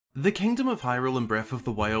The Kingdom of Hyrule in Breath of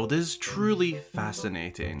the Wild is truly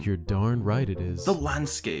fascinating. You're darn right it is. The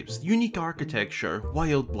landscapes, unique architecture,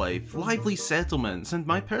 wildlife, lively settlements, and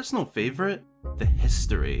my personal favourite, the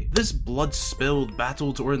history. This blood-spilled,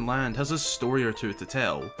 battle-torn land has a story or two to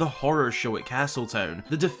tell. The horror show at Castletown,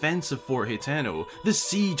 the defense of Fort Hateno, the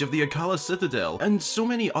siege of the Akala Citadel, and so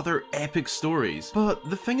many other epic stories. But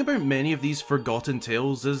the thing about many of these forgotten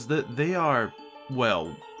tales is that they are,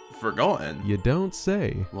 well, forgotten. You don't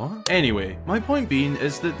say. What? Anyway, my point being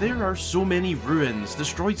is that there are so many ruins,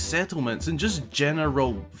 destroyed settlements, and just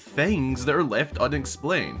general things that are left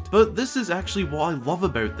unexplained. But this is actually what I love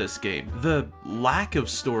about this game. The lack of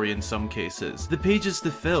story in some cases, the pages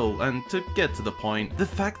to fill, and to get to the point, the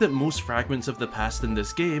fact that most fragments of the past in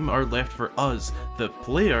this game are left for us, the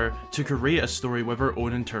player, to create a story with our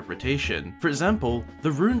own interpretation. For example,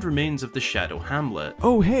 the ruined remains of the Shadow Hamlet.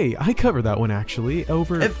 Oh hey, I covered that one actually,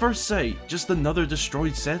 over... At first sight, just another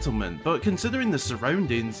destroyed settlement, but considering the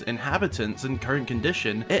surroundings, inhabitants, and current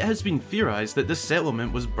condition, it has been theorized that this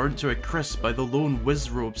settlement was burnt to a crisp by the lone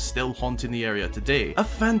Wizrobe still haunting the area today. A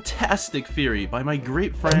fantastic theory by my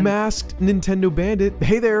great friend... MaskedNintendoBandit.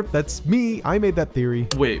 Hey there, that's me, I made that theory.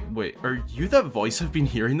 Wait, are you that voice I've been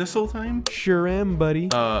hearing this whole time? Sure am, buddy.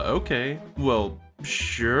 Okay. Well,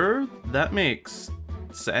 sure, that makes...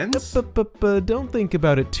 sense? But don't think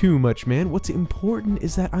about it too much, man. What's important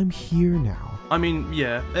is that I'm here now. I mean,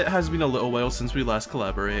 yeah, it has been a little while since we last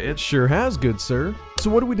collaborated. Sure has, good sir. So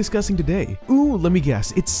what are we discussing today? Ooh, let me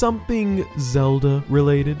guess. It's something Zelda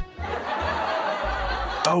related?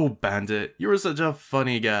 Oh, Bandit, you're such a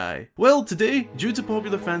funny guy. Well, today, due to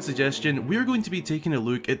popular fan suggestion, we're going to be taking a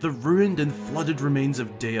look at the ruined and flooded remains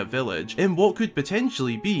of Deya Village in what could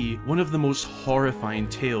potentially be one of the most horrifying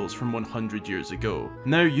tales from 100 years ago.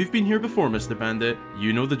 Now, you've been here before, Mr. Bandit.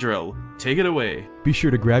 You know the drill. Take it away. Be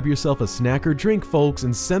sure to grab yourself a snack or drink, folks,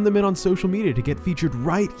 and send them in on social media to get featured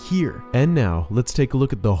right here. And now, let's take a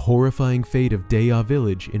look at the horrifying fate of Deya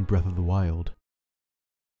Village in Breath of the Wild.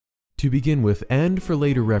 To begin with, and for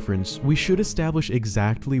later reference, we should establish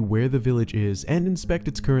exactly where the village is and inspect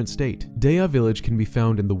its current state. Deya Village can be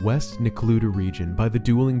found in the West Necluda region by the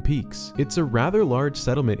Dueling Peaks. It's a rather large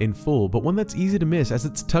settlement in full, but one that's easy to miss as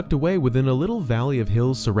it's tucked away within a little valley of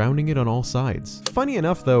hills surrounding it on all sides. Funny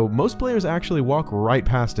enough though, most players actually walk right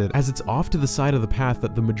past it as it's off to the side of the path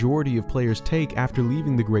that the majority of players take after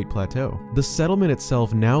leaving the Great Plateau. The settlement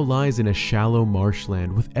itself now lies in a shallow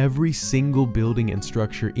marshland with every single building and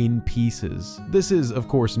structure in pieces. This is, of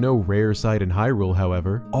course, no rare sight in Hyrule,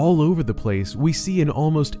 however. All over the place, we see in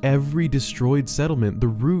almost every destroyed settlement the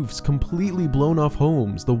roofs completely blown off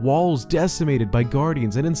homes, the walls decimated by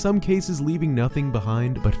guardians, and in some cases leaving nothing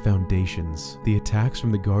behind but foundations. The attacks from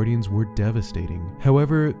the guardians were devastating.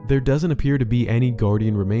 However, there doesn't appear to be any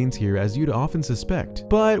guardian remains here as you'd often suspect,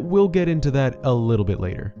 but we'll get into that a little bit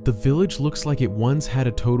later. The village looks like it once had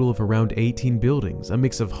a total of around 18 buildings, a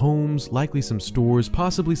mix of homes, likely some stores,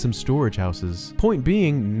 possibly some storage houses. Point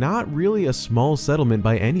being, not really a small settlement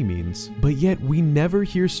by any means, but yet we never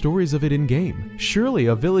hear stories of it in game. Surely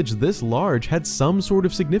a village this large had some sort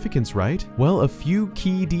of significance, right? Well, a few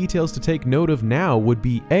key details to take note of now would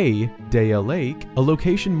be A, Deya Lake, a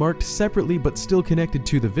location marked separately but still connected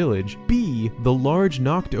to the village, B, the large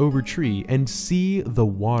knocked over tree, and C, the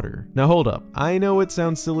water. Now hold up, I know it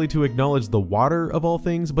sounds silly to acknowledge the water of all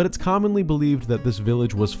things, but it's commonly believed that this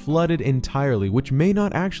village was flooded entirely, which may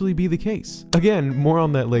not actually be the case. Again, more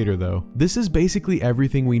on that later though. This is basically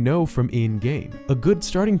everything we know from in-game. A good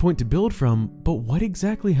starting point to build from, but what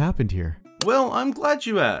exactly happened here? Well, I'm glad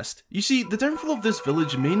you asked. You see, the downfall of this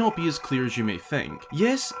village may not be as clear as you may think.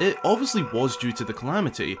 Yes, it obviously was due to the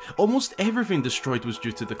calamity. Almost everything destroyed was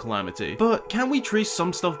due to the calamity. But can we trace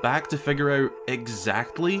some stuff back to figure out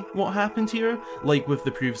exactly what happened here? Like with the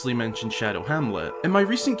previously mentioned Shadow Hamlet. In my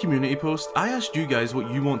recent community post, I asked you guys what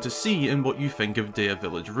you want to see and what you think of Deya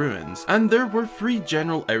Village ruins. And there were 3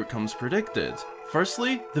 general outcomes predicted.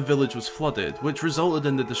 Firstly, the village was flooded, which resulted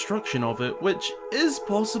in the destruction of it, which is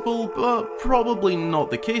possible, but probably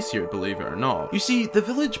not the case here, believe it or not. You see, the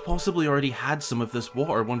village possibly already had some of this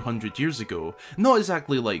water 100 years ago. Not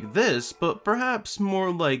exactly like this, but perhaps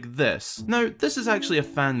more like this. Now, this is actually a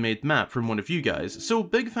fan-made map from one of you guys, so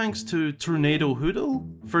big thanks to Tornado Hoodle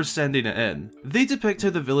for sending it in. They depict how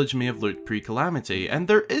the village may have looked pre-calamity, and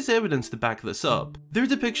there is evidence to back this up. Their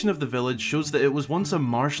depiction of the village shows that it was once a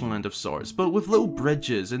marshland of sorts, but with little little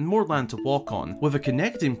bridges and more land to walk on, with a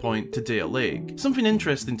connecting point to Deya Lake. Something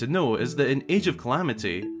interesting to know is that in Age of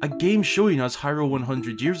Calamity, a game showing us Hyrule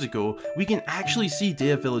 100 years ago, we can actually see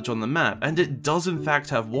Deya Village on the map, and it does in fact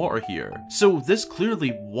have water here. So this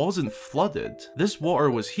clearly wasn't flooded. This water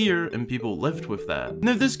was here and people lived with that.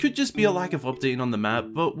 Now this could just be a lack of updating on the map,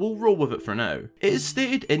 but we'll roll with it for now. It is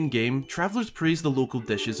stated in-game, travelers praise the local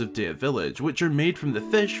dishes of Deya Village, which are made from the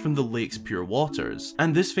fish from the lake's pure waters.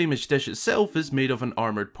 And this famous dish itself is made of an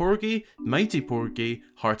armoured porgy, mighty porgy,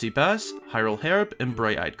 hearty bass, Hyrule herb, and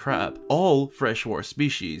bright-eyed crab. All freshwater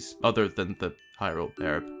species, other than the Hyrule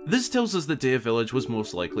herb. This tells us that Deya Village was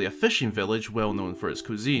most likely a fishing village well known for its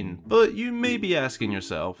cuisine, but you may be asking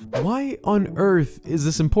yourself, why on earth is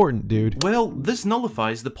this important, dude? Well, this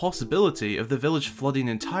nullifies the possibility of the village flooding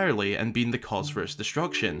entirely and being the cause for its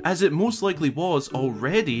destruction, as it most likely was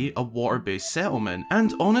already a water-based settlement,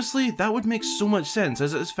 and honestly, that would make so much sense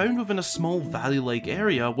as it is found within a small valley-like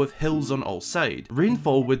area with hills on all sides.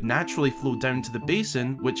 Rainfall would naturally flow down to the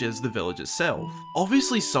basin, which is the village itself.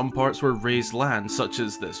 Obviously, some parts were raised land, such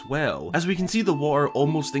as this well, as we can see the water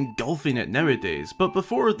almost engulfing it nowadays, but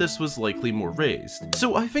before this was likely more raised.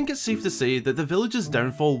 So I think it's safe to say that the village's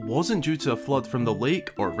downfall wasn't due to a flood from the lake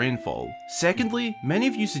or rainfall. Secondly, many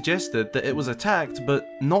of you suggested that it was attacked, but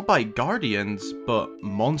not by guardians, but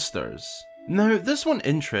monsters. Now, this one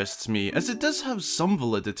interests me, as it does have some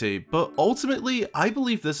validity, but ultimately, I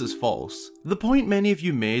believe this is false. The point many of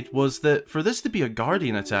you made was that for this to be a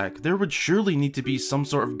guardian attack, there would surely need to be some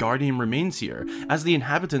sort of guardian remains here, as the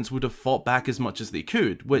inhabitants would have fought back as much as they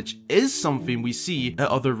could, which is something we see at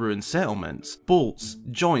other ruined settlements. Bolts,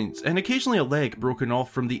 joints, and occasionally a leg broken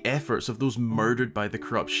off from the efforts of those murdered by the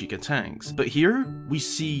corrupt Sheikah tanks. But here, we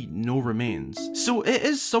see no remains. So it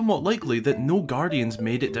is somewhat likely that no guardians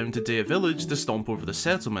made it down to Deya Village to stomp over the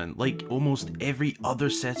settlement, like almost every other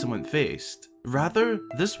settlement faced. Rather,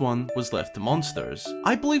 this one was left to monsters.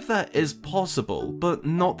 I believe that is possible, but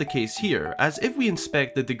not the case here, as if we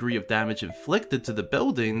inspect the degree of damage inflicted to the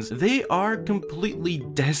buildings, they are completely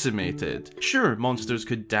decimated. Sure, monsters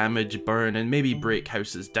could damage, burn, and maybe break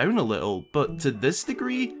houses down a little, but to this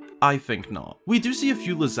degree? I think not. We do see a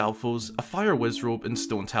few Lizalfos, a fire Wizrobe, and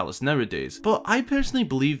stone talus nowadays, but I personally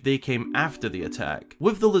believe they came after the attack.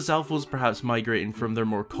 With the Lizalfos perhaps migrating from their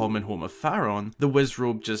more common home of Faron, the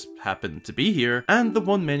Wizrobe just happened to be here, and the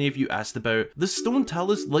one many of you asked about, the stone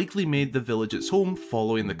talus likely made the village its home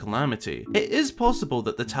following the calamity. It is possible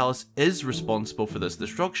that the talus is responsible for this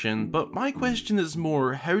destruction, but my question is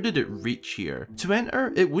more, how did it reach here? To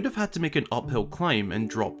enter, it would have had to make an uphill climb and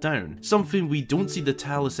drop down, something we don't see the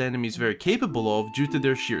talus enemies very capable of due to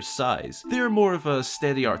their sheer size. They are more of a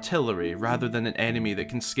steady artillery rather than an enemy that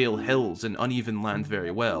can scale hills and uneven land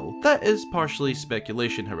very well. That is partially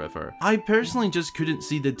speculation, however. I personally just couldn't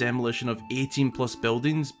see the demolition of 18 plus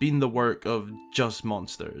buildings being the work of just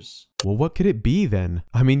monsters. Well, what could it be then?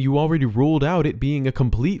 I mean, you already ruled out it being a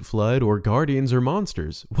complete flood or guardians or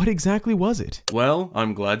monsters. What exactly was it? Well,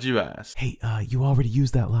 I'm glad you asked. Hey, you already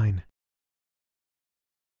used that line.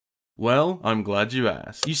 Well, I'm glad you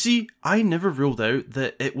asked. You see, I never ruled out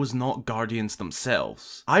that it was not guardians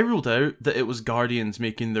themselves. I ruled out that it was guardians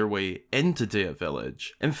making their way into Deya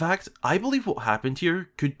Village. In fact, I believe what happened here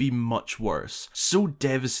could be much worse. So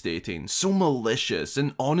devastating, so malicious,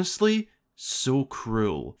 and honestly, so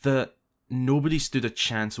cruel that nobody stood a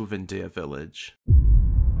chance within Deya Village.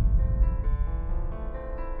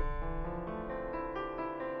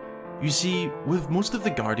 You see, with most of the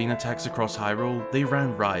Guardian attacks across Hyrule, they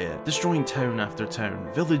ran riot, destroying town after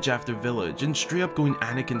town, village after village, and straight up going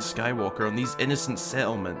Anakin Skywalker on these innocent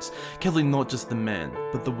settlements, killing not just the men,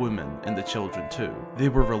 but the women and the children too. They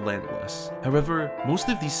were relentless. However, most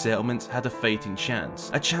of these settlements had a fighting chance,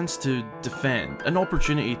 a chance to defend, an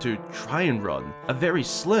opportunity to try and run, a very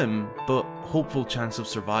slim, but hopeful chance of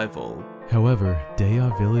survival. However,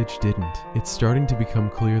 Deya Village didn't. It's starting to become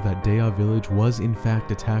clear that Deya Village was in fact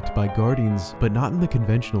attacked by guardians, but not in the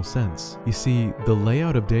conventional sense. You see, the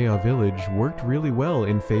layout of Deya Village worked really well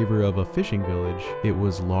in favor of a fishing village. It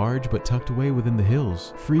was large but tucked away within the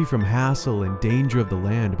hills, free from hassle and danger of the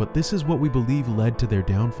land, but this is what we believe led to their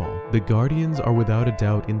downfall. The guardians are without a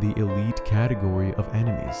doubt in the elite category of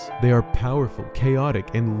enemies. They are powerful,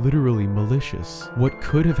 chaotic, and literally malicious. What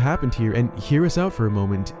could have happened here, and hear us out for a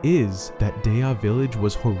moment, is that Deya Village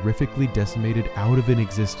was horrifically decimated out of an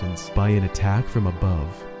existence by an attack from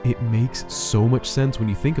above. It makes so much sense when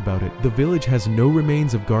you think about it. The village has no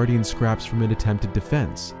remains of Guardian scraps from an attempted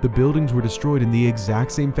defense. The buildings were destroyed in the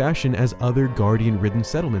exact same fashion as other Guardian-ridden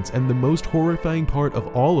settlements, and the most horrifying part of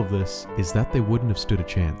all of this is that they wouldn't have stood a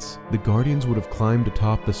chance. The Guardians would have climbed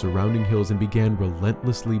atop the surrounding hills and began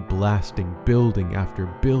relentlessly blasting building after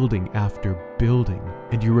building after building.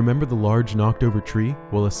 And you remember the large knocked over tree?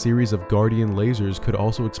 Well, a series of Guardian lasers could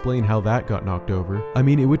also explain how that got knocked over. I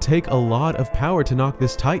mean, it would take a lot of power to knock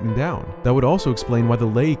this Titan down. That would also explain why the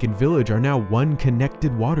lake and village are now one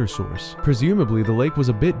connected water source. Presumably, the lake was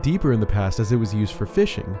a bit deeper in the past as it was used for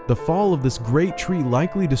fishing. The fall of this great tree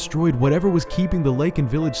likely destroyed whatever was keeping the lake and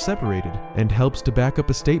village separated, and helps to back up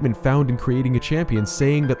a statement found in Creating a Champion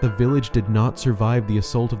saying that the village did not survive the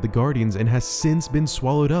assault of the Guardians and has since been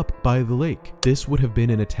swallowed up by the lake. This would have been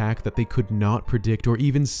an attack that they could not predict or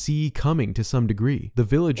even see coming to some degree. The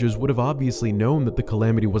villagers would have obviously known that the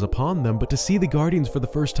calamity was upon them, but to see the Guardians for the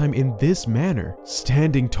first time in this manner,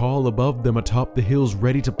 standing tall above them atop the hills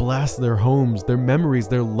ready to blast their homes, their memories,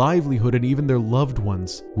 their livelihood, and even their loved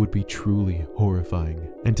ones, would be truly horrifying.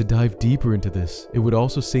 And to dive deeper into this, it would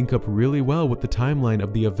also sync up really well with the timeline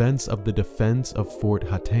of the events of the defense of Fort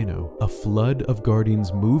Hateno. A flood of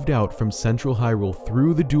Guardians moved out from central Hyrule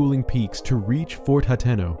through the dueling peaks to reach Fort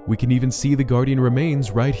Hateno. We can even see the Guardian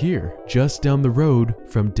remains right here, just down the road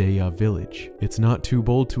from Deya village. It's not too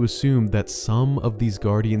bold to assume that some of these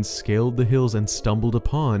Guardians scaled the hills and stumbled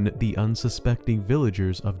upon the unsuspecting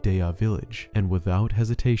villagers of Deya village, and without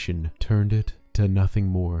hesitation turned it to nothing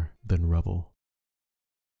more than rubble.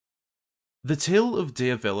 The tale of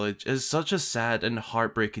Deya Village is such a sad and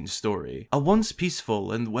heartbreaking story. A once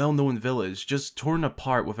peaceful and well-known village just torn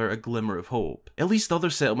apart without a glimmer of hope. At least other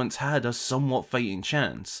settlements had a somewhat fighting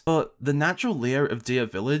chance, but the natural layout of Deya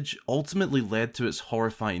Village ultimately led to its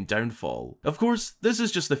horrifying downfall. Of course, this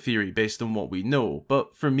is just a theory based on what we know,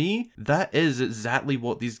 but for me, that is exactly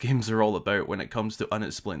what these games are all about when it comes to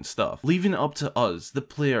unexplained stuff. Leaving it up to us, the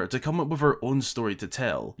player, to come up with our own story to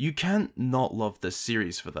tell. You can't not love this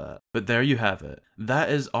series for that. But there you have it. That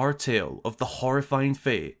is our tale of the horrifying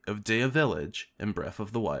fate of Deya Village in Breath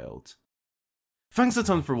of the Wild. Thanks a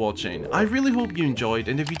ton for watching. I really hope you enjoyed,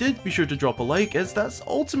 and if you did, be sure to drop a like, as that's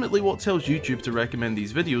ultimately what tells YouTube to recommend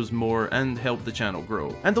these videos more and help the channel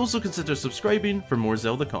grow. And also consider subscribing for more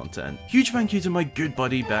Zelda content. Huge thank you to my good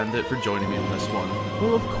buddy Bandit for joining me on this one.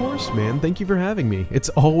 Well, of course, man. Thank you for having me. It's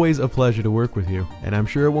always a pleasure to work with you, and I'm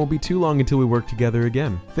sure it won't be too long until we work together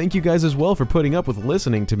again. Thank you guys as well for putting up with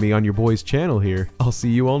listening to me on your boy's channel here. I'll see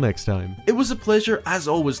you all next time. It was a pleasure as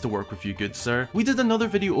always to work with you, good sir. We did another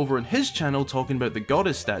video over on his channel talking about the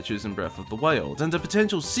goddess statues in Breath of the Wild, and a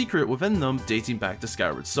potential secret within them dating back to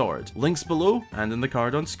Skyward Sword. Links below and in the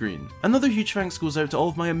card on screen. Another huge thanks goes out to all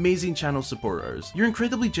of my amazing channel supporters. Your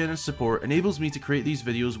incredibly generous support enables me to create these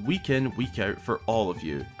videos week in, week out for all of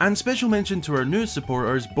you. And special mention to our newest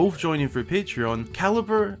supporters, both joining through Patreon,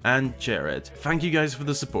 Caliber and Jared. Thank you guys for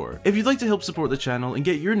the support. If you'd like to help support the channel and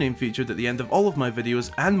get your name featured at the end of all of my videos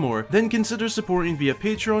and more, then consider supporting via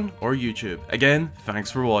Patreon or YouTube. Again, thanks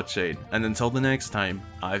for watching, and until the next time,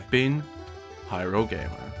 I've been Hyrule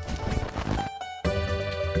Gamer.